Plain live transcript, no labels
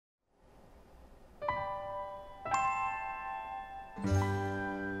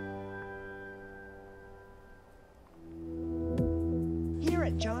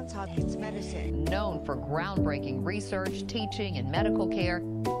Johns Hopkins Medicine. Known for groundbreaking research, teaching, and medical care.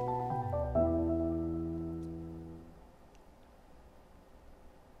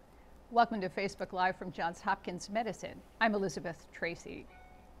 Welcome to Facebook Live from Johns Hopkins Medicine. I'm Elizabeth Tracy.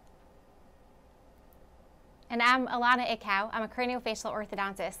 And I'm Ilana Ickow. I'm a craniofacial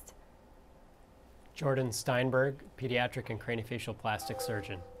orthodontist. Jordan Steinberg, pediatric and craniofacial plastic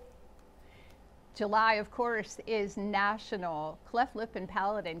surgeon. July, of course, is National Cleft Lip and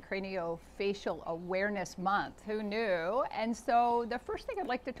Palate and Craniofacial Awareness Month. Who knew? And so the first thing I'd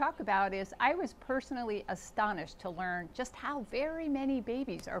like to talk about is I was personally astonished to learn just how very many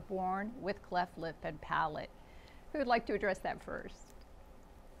babies are born with cleft lip and palate. Who would like to address that first?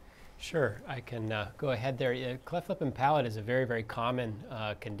 Sure, I can go ahead there. Cleft lip and palate is a very, very common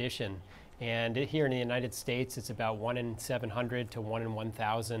condition. And here in the United States, it's about 1 in 700 to 1 in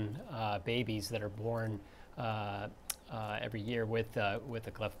 1,000 babies that are born every year with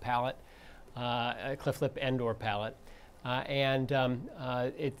a cleft palate, cleft lip and/or palate.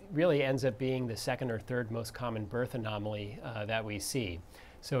 It really ends up being the second or third most common birth anomaly that we see.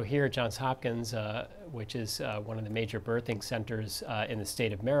 So here at Johns Hopkins, which is one of the major birthing centers in the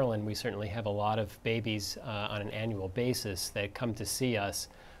state of Maryland, we certainly have a lot of babies on an annual basis that come to see us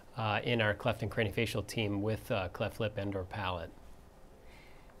in our cleft and craniofacial team with cleft lip and/or palate.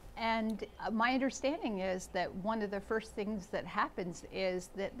 And my understanding is that one of the first things that happens is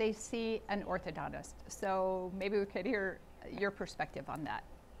that they see an orthodontist. So maybe we could hear your perspective on that.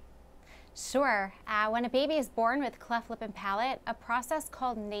 Sure. When a baby is born with cleft lip and palate, a process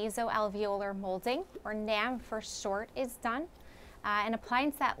called nasal-alveolar molding, or NAM for short, is done. An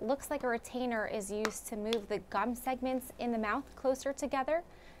appliance that looks like a retainer is used to move the gum segments in the mouth closer together.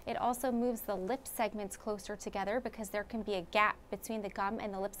 It also moves the lip segments closer together because there can be a gap between the gum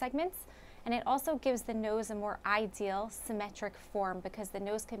and the lip segments. And it also gives the nose a more ideal symmetric form because the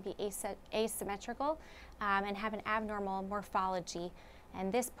nose can be asymmetrical and have an abnormal morphology.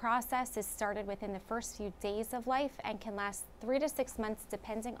 And this process is started within the first few days of life and can last 3 to 6 months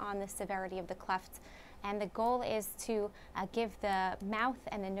depending on the severity of the cleft. And the goal is to give the mouth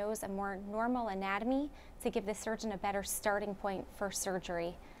and the nose a more normal anatomy to give the surgeon a better starting point for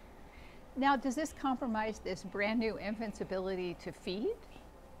surgery. Now, does this compromise this brand new infant's ability to feed?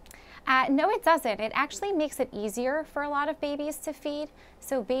 No, it doesn't. It actually makes it easier for a lot of babies to feed.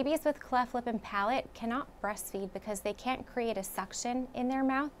 So babies with cleft lip and palate cannot breastfeed because they can't create a suction in their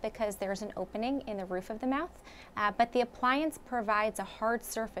mouth because there's an opening in the roof of the mouth. But the appliance provides a hard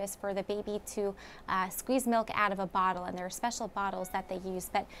surface for the baby to squeeze milk out of a bottle, and there are special bottles that they use,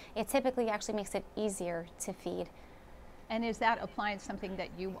 but it typically actually makes it easier to feed. And is that appliance something that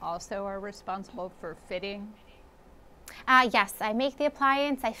you also are responsible for fitting? Yes, I make the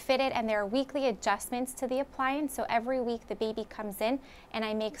appliance, I fit it, and there are weekly adjustments to the appliance. So every week the baby comes in and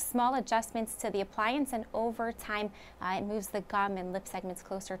I make small adjustments to the appliance, and over time it moves the gum and lip segments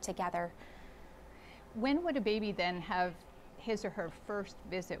closer together. When would a baby then have his or her first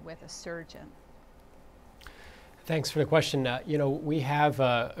visit with a surgeon? Thanks for the question. You know, we have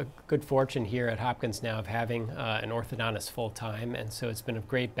a good fortune here at Hopkins now of having an orthodontist full-time, and so it's been of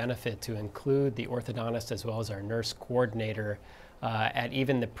great benefit to include the orthodontist as well as our nurse coordinator at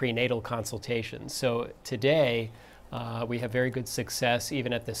even the prenatal consultations. So today, we have very good success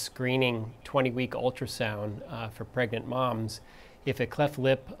even at the screening 20-week ultrasound for pregnant moms. If a cleft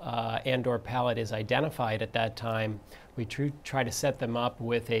lip and/or palate is identified at that time, we try to set them up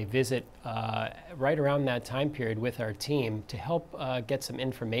with a visit right around that time period with our team to help get some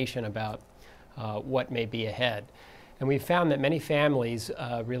information about what may be ahead. And we've found that many families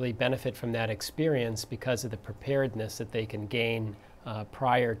really benefit from that experience because of the preparedness that they can gain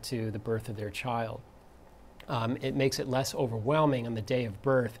prior to the birth of their child. It makes it less overwhelming on the day of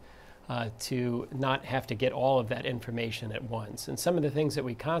birth to not have to get all of that information at once. And some of the things that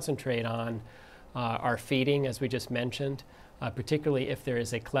we concentrate on are feeding, as we just mentioned, particularly if there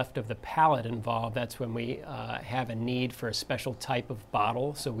is a cleft of the palate involved. That's when we have a need for a special type of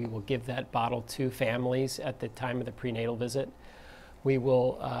bottle, so we will give that bottle to families at the time of the prenatal visit. We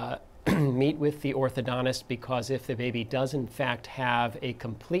will meet with the orthodontist because if the baby does in fact have a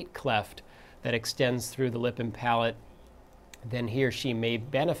complete cleft that extends through the lip and palate, then he or she may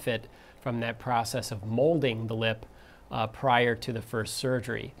benefit from that process of molding the lip prior to the first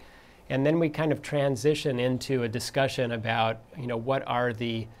surgery. And then we kind of transition into a discussion about, you know, what are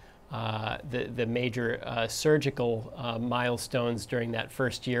the major surgical milestones during that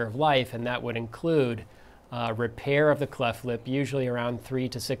first year of life, and that would include repair of the cleft lip, usually around 3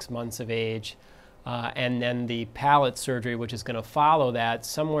 to 6 months of age, and then the palate surgery, which is going to follow that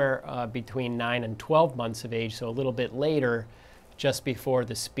somewhere between 9 and 12 months of age, so a little bit later, just before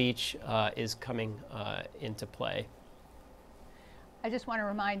the speech is coming into play. I just want to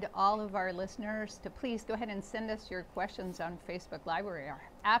remind all of our listeners to please go ahead and send us your questions on Facebook Live. We are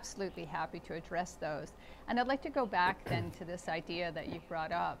absolutely happy to address those. And I'd like to go back then to this idea that you've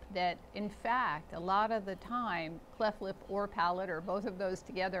brought up, that in fact, a lot of the time, cleft lip or palate, or both of those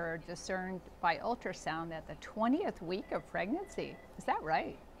together, are discerned by ultrasound at the 20th week of pregnancy. Is that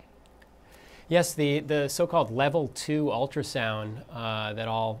right? Yes, the so-called level 2 ultrasound that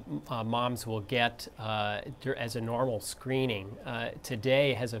all moms will get as a normal screening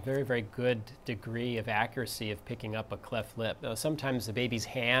today has a very, very good degree of accuracy of picking up a cleft lip. Sometimes the baby's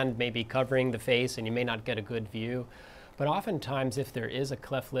hand may be covering the face and you may not get a good view, but oftentimes if there is a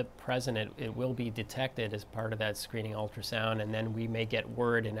cleft lip present, it will be detected as part of that screening ultrasound, and then we may get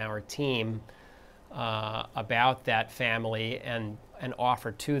word in our team about that family and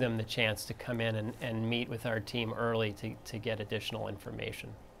offer to them the chance to come in and meet with our team early to get additional information.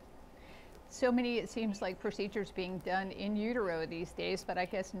 So many, it seems like, procedures being done in utero these days, but I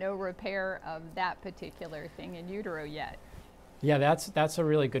guess no repair of that particular thing in utero yet. Yeah, that's a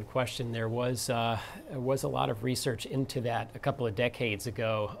really good question. There was a lot of research into that a couple of decades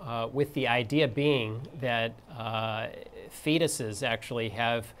ago, with the idea being that fetuses actually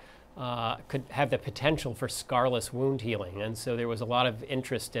could have the potential for scarless wound healing, and so there was a lot of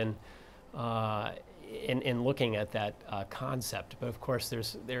interest in looking at that concept. But of course,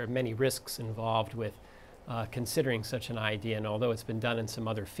 there are many risks involved with considering such an idea, and although it's been done in some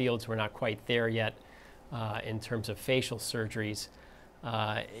other fields, we're not quite there yet in terms of facial surgeries,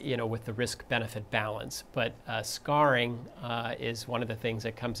 with the risk-benefit balance. But scarring is one of the things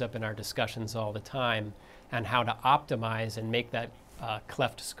that comes up in our discussions all the time, and how to optimize and make that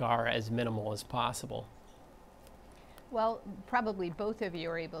cleft scar as minimal as possible. Well, probably both of you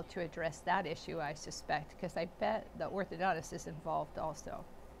are able to address that issue, I suspect, because I bet the orthodontist is involved also.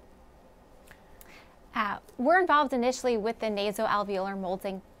 We're involved initially with the nasoalveolar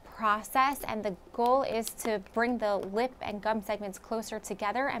molding process, and the goal is to bring the lip and gum segments closer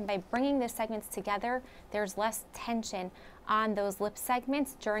together, and by bringing the segments together, there's less tension on those lip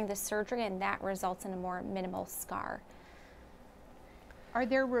segments during the surgery, and that results in a more minimal scar. Are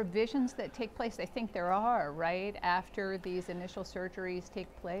there revisions that take place? I think there are, right, after these initial surgeries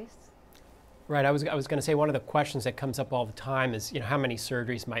take place? Right. I was going to say, one of the questions that comes up all the time is, how many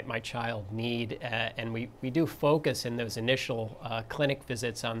surgeries might my child need? And we do focus in those initial clinic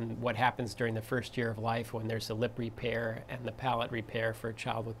visits on what happens during the first year of life when there's a lip repair and the palate repair for a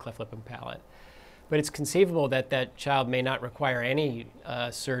child with cleft lip and palate. But it's conceivable that that child may not require any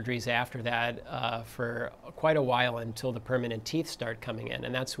surgeries after that for quite a while, until the permanent teeth start coming in.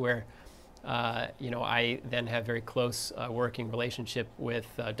 And that's where I then have very close working relationship with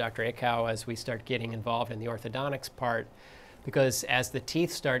Dr. Ickow as we start getting involved in the orthodontics part, because as the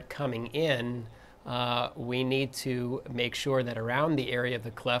teeth start coming in, we need to make sure that around the area of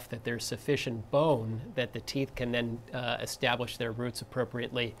the cleft that there's sufficient bone that the teeth can then establish their roots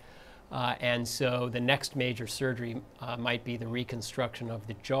appropriately. And so the next major surgery might be the reconstruction of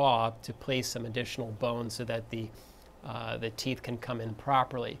the jaw to place some additional bone so that the teeth can come in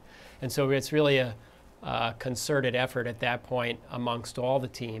properly. And so it's really a concerted effort at that point amongst all the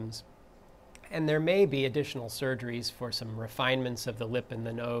teams. And there may be additional surgeries for some refinements of the lip and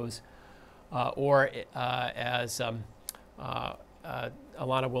the nose, or as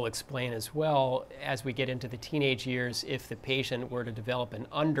Ilana will explain as well, as we get into the teenage years, if the patient were to develop an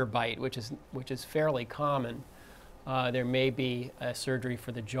underbite, which is fairly common, there may be a surgery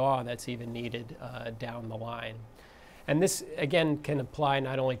for the jaw that's even needed down the line. And this, again, can apply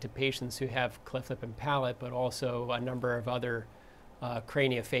not only to patients who have cleft lip and palate, but also a number of other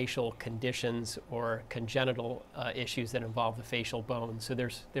craniofacial conditions or congenital issues that involve the facial bone. So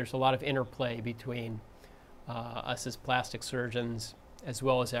there's a lot of interplay between us as plastic surgeons, as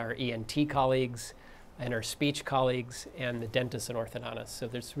well as our ENT colleagues and our speech colleagues and the dentists and orthodontists. So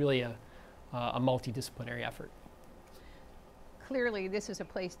there's really a multidisciplinary effort. Clearly, this is a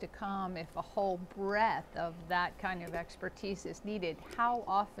place to come if a whole breadth of that kind of expertise is needed. How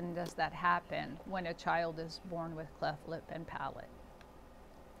often does that happen when a child is born with cleft lip and palate?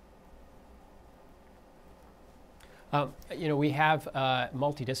 We have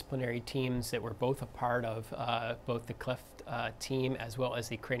multidisciplinary teams that we're both a part of, both the cleft team as well as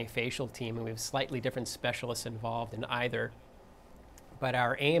the craniofacial team, and we have slightly different specialists involved in either. But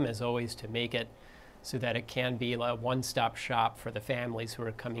our aim is always to make it so that it can be a one-stop shop for the families who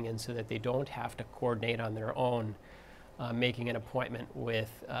are coming in, so that they don't have to coordinate on their own, making an appointment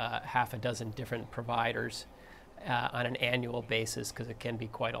with half a dozen different providers on an annual basis, because it can be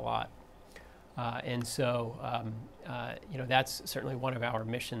quite a lot. And so, you know, that's certainly one of our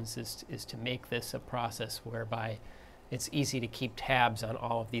missions is to make this a process whereby it's easy to keep tabs on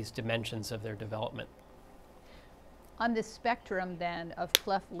all of these dimensions of their development. On the spectrum then of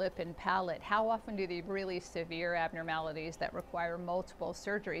cleft lip and palate, how often do the really severe abnormalities that require multiple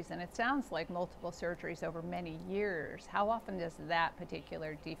surgeries, and it sounds like multiple surgeries over many years, how often does that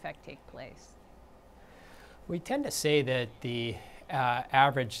particular defect take place? We tend to say that the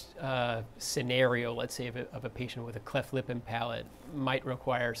average scenario, let's say, of a patient with a cleft lip and palate might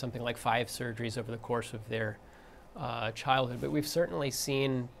require something like 5 surgeries over the course of their childhood. But we've certainly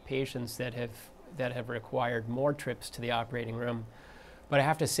seen patients that have required more trips to the operating room. But I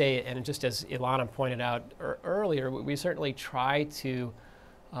have to say, and just as Ilana pointed out earlier, we certainly try to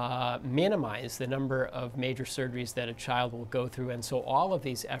minimize the number of major surgeries that a child will go through. And so all of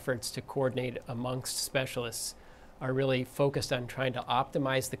these efforts to coordinate amongst specialists are really focused on trying to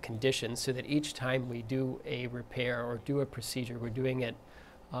optimize the conditions so that each time we do a repair or do a procedure, we're doing it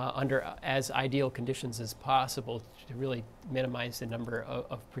under as ideal conditions as possible to really minimize the number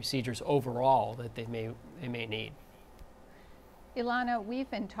of procedures overall that they may need. Ilana, we've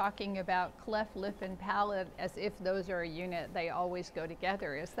been talking about cleft lip and palate as if those are a unit, they always go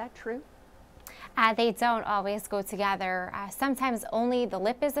together. Is that true? They don't always go together. Sometimes only the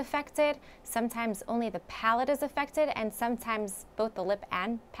lip is affected, sometimes only the palate is affected, and sometimes both the lip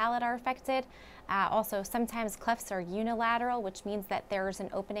and palate are affected. Also, sometimes clefts are unilateral, which means that there's an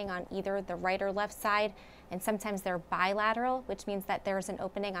opening on either the right or left side, and sometimes they're bilateral, which means that there's an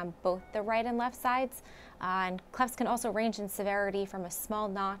opening on both the right and left sides. And clefts can also range in severity from a small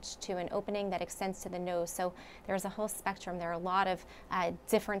notch to an opening that extends to the nose. So there's a whole spectrum. There are a lot of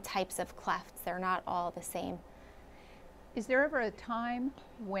different types of clefts. They're not all the same. Is there ever a time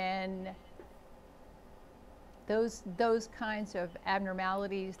when those kinds of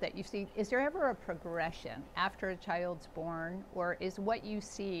abnormalities that you see, is there ever a progression after a child's born, or is what you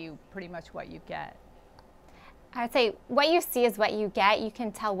see pretty much what you get? I'd say what you see is what you get. You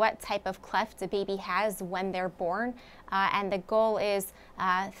can tell what type of cleft a baby has when they're born, and the goal is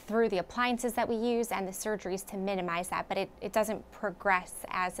through the appliances that we use and the surgeries to minimize that, but it doesn't progress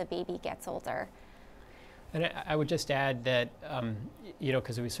as a baby gets older. And I would just add that, you know,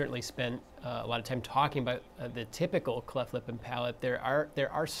 because we certainly spent a lot of time talking about the typical cleft lip and palate, there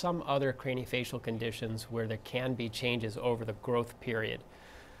are some other craniofacial conditions where there can be changes over the growth period.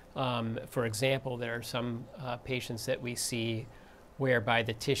 For example, there are some patients that we see whereby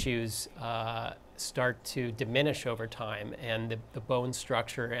the tissues start to diminish over time, and the bone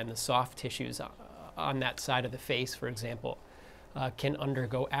structure and the soft tissues on that side of the face, for example, can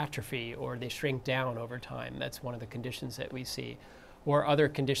undergo atrophy, or they shrink down over time. That's one of the conditions that we see. Or other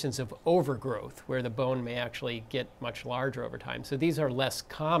conditions of overgrowth, where the bone may actually get much larger over time. So these are less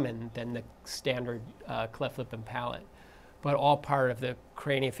common than the standard cleft lip and palate, but all part of the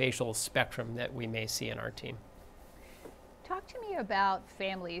craniofacial spectrum that we may see in our team. Talk to me about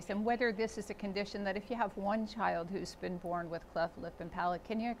families and whether this is a condition that if you have one child who's been born with cleft lip and palate,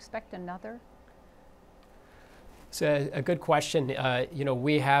 can you expect another? It's a good question. You know,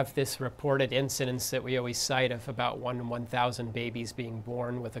 we have this reported incidence that we always cite of about 1 in 1,000 babies being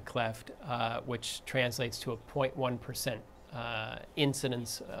born with a cleft, which translates to a 0.1%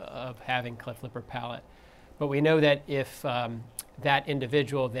 incidence of having cleft lip or palate. But we know that if that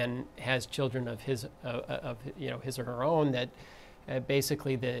individual then has children of his or her own, that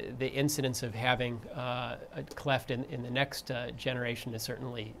basically the incidence of having a cleft in the next generation is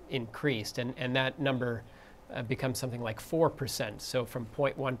certainly increased, and that number becomes something like 4%. So from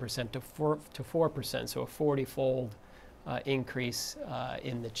 0.1% to 4%, so a 40-fold increase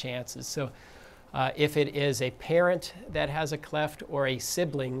in the chances. So if it is a parent that has a cleft or a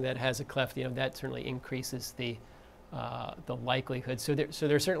sibling that has a cleft, you know, that certainly increases the likelihood. So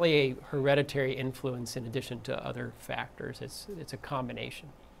there's certainly a hereditary influence in addition to other factors. It's a combination.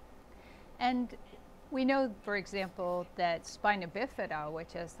 And we know, for example, that spina bifida,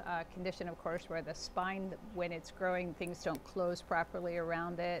 which is a condition, of course, where the spine, when it's growing, things don't close properly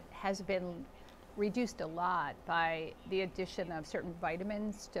around it, has been reduced a lot by the addition of certain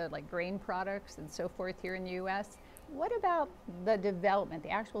vitamins to like grain products and so forth here in the U.S. What about the development, the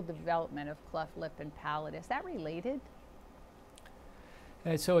actual development of cleft lip and palate? Is that related?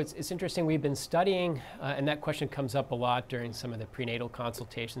 So it's interesting. We've been studying, and that question comes up a lot during some of the prenatal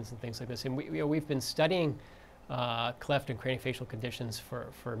consultations and things like this. And we've been studying cleft and craniofacial conditions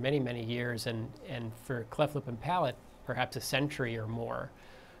for many, many years, and for cleft lip and palate, perhaps a century or more.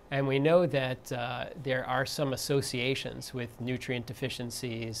 And we know that there are some associations with nutrient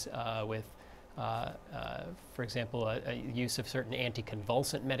deficiencies, with for example, a use of certain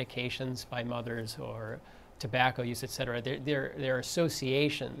anticonvulsant medications by mothers or tobacco use, et cetera. There are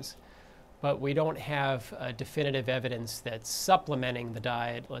associations, but we don't have definitive evidence that supplementing the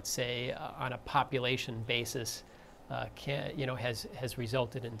diet, let's say, on a population basis, has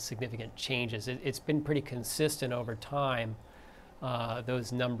resulted in significant changes. It's been pretty consistent over time,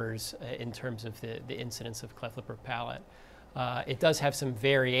 those numbers in terms of the incidence of cleft lip or palate. It does have some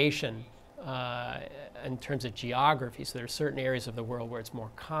variation in terms of geography, so there are certain areas of the world where it's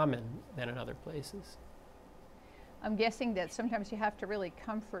more common than in other places. I'm guessing that sometimes you have to really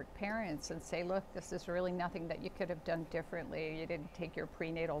comfort parents and say, look, this is really nothing that you could have done differently. You didn't take your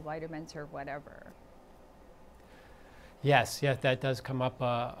prenatal vitamins or whatever. Yes, that does come up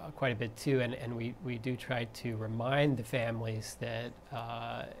quite a bit too, and we do try to remind the families that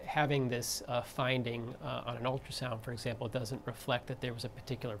having this finding on an ultrasound, for example, doesn't reflect that there was a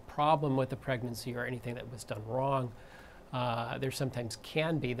particular problem with the pregnancy or anything that was done wrong. There sometimes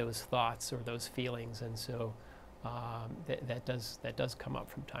can be those thoughts or those feelings, and so that does come up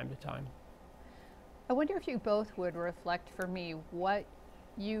from time to time. I wonder if you both would reflect for me what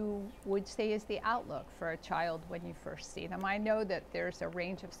you would say is the outlook for a child when you first see them. I know that there's a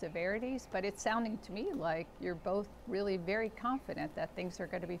range of severities, but it's sounding to me like you're both really very confident that things are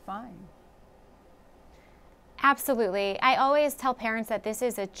going to be fine. Absolutely. I always tell parents that this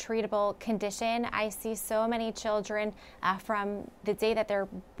is a treatable condition. I see so many children from the day that they're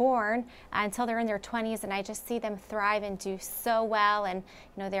born until they're in their 20s, and I just see them thrive and do so well. And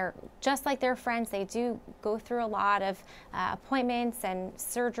they're just like their friends. They do go through a lot of appointments and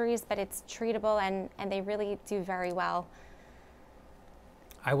surgeries, but it's treatable, and they really do very well.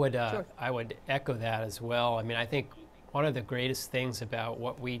 I would Sure. I would echo that as well. I mean, I think one of the greatest things about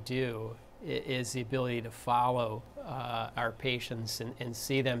what we do is the ability to follow our patients and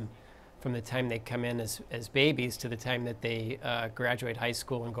see them from the time they come in as babies to the time that they graduate high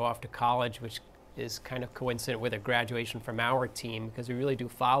school and go off to college, which is kind of coincident with a graduation from our team, because we really do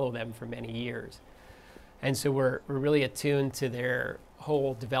follow them for many years. And so we're really attuned to their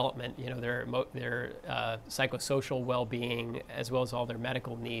whole development, their psychosocial well-being, as well as all their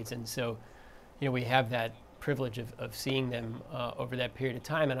medical needs. And so, we have that privilege of seeing them over that period of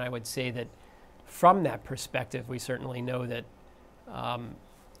time. And I would say that from that perspective, we certainly know that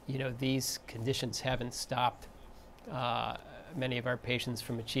these conditions haven't stopped many of our patients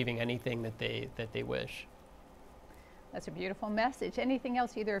from achieving anything that they wish. That's a beautiful message. Anything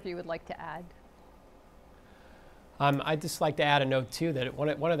else either of you would like to add? I'd just like to add a note too, that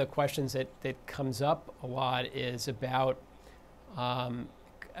one of the questions that comes up a lot is about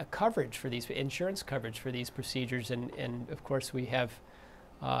coverage for these, insurance coverage for these procedures, and of course we have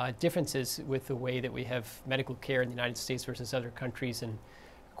differences with the way that we have medical care in the United States versus other countries, and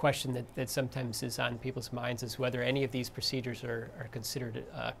a question that sometimes is on people's minds is whether any of these procedures are considered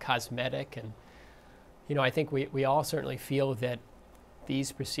cosmetic. And I think we all certainly feel that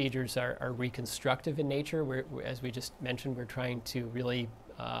these procedures are reconstructive in nature. As we just mentioned, we're trying to really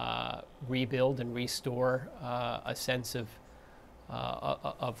rebuild and restore a sense of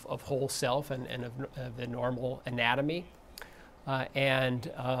whole self and of the normal anatomy.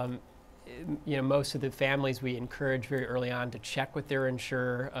 Most of the families we encourage very early on to check with their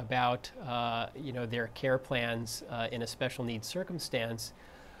insurer about their care plans in a special needs circumstance.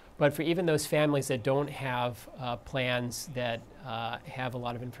 But for even those families that don't have plans that have a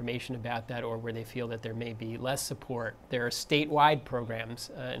lot of information about that, or where they feel that there may be less support, there are statewide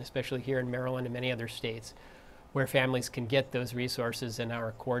programs, and especially here in Maryland and many other states, where families can get those resources. And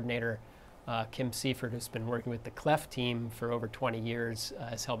our coordinator, Kim Seifert, who's been working with the Cleft team for over 20 years,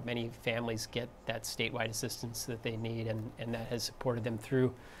 has helped many families get that statewide assistance that they need, and that has supported them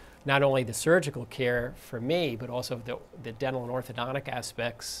through not only the surgical care for me, but also the dental and orthodontic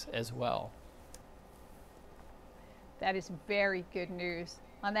aspects as well. That is very good news.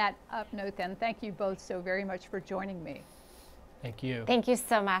 On that up note then, thank you both so very much for joining me. Thank you. Thank you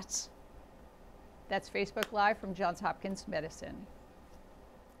so much. That's Facebook Live from Johns Hopkins Medicine.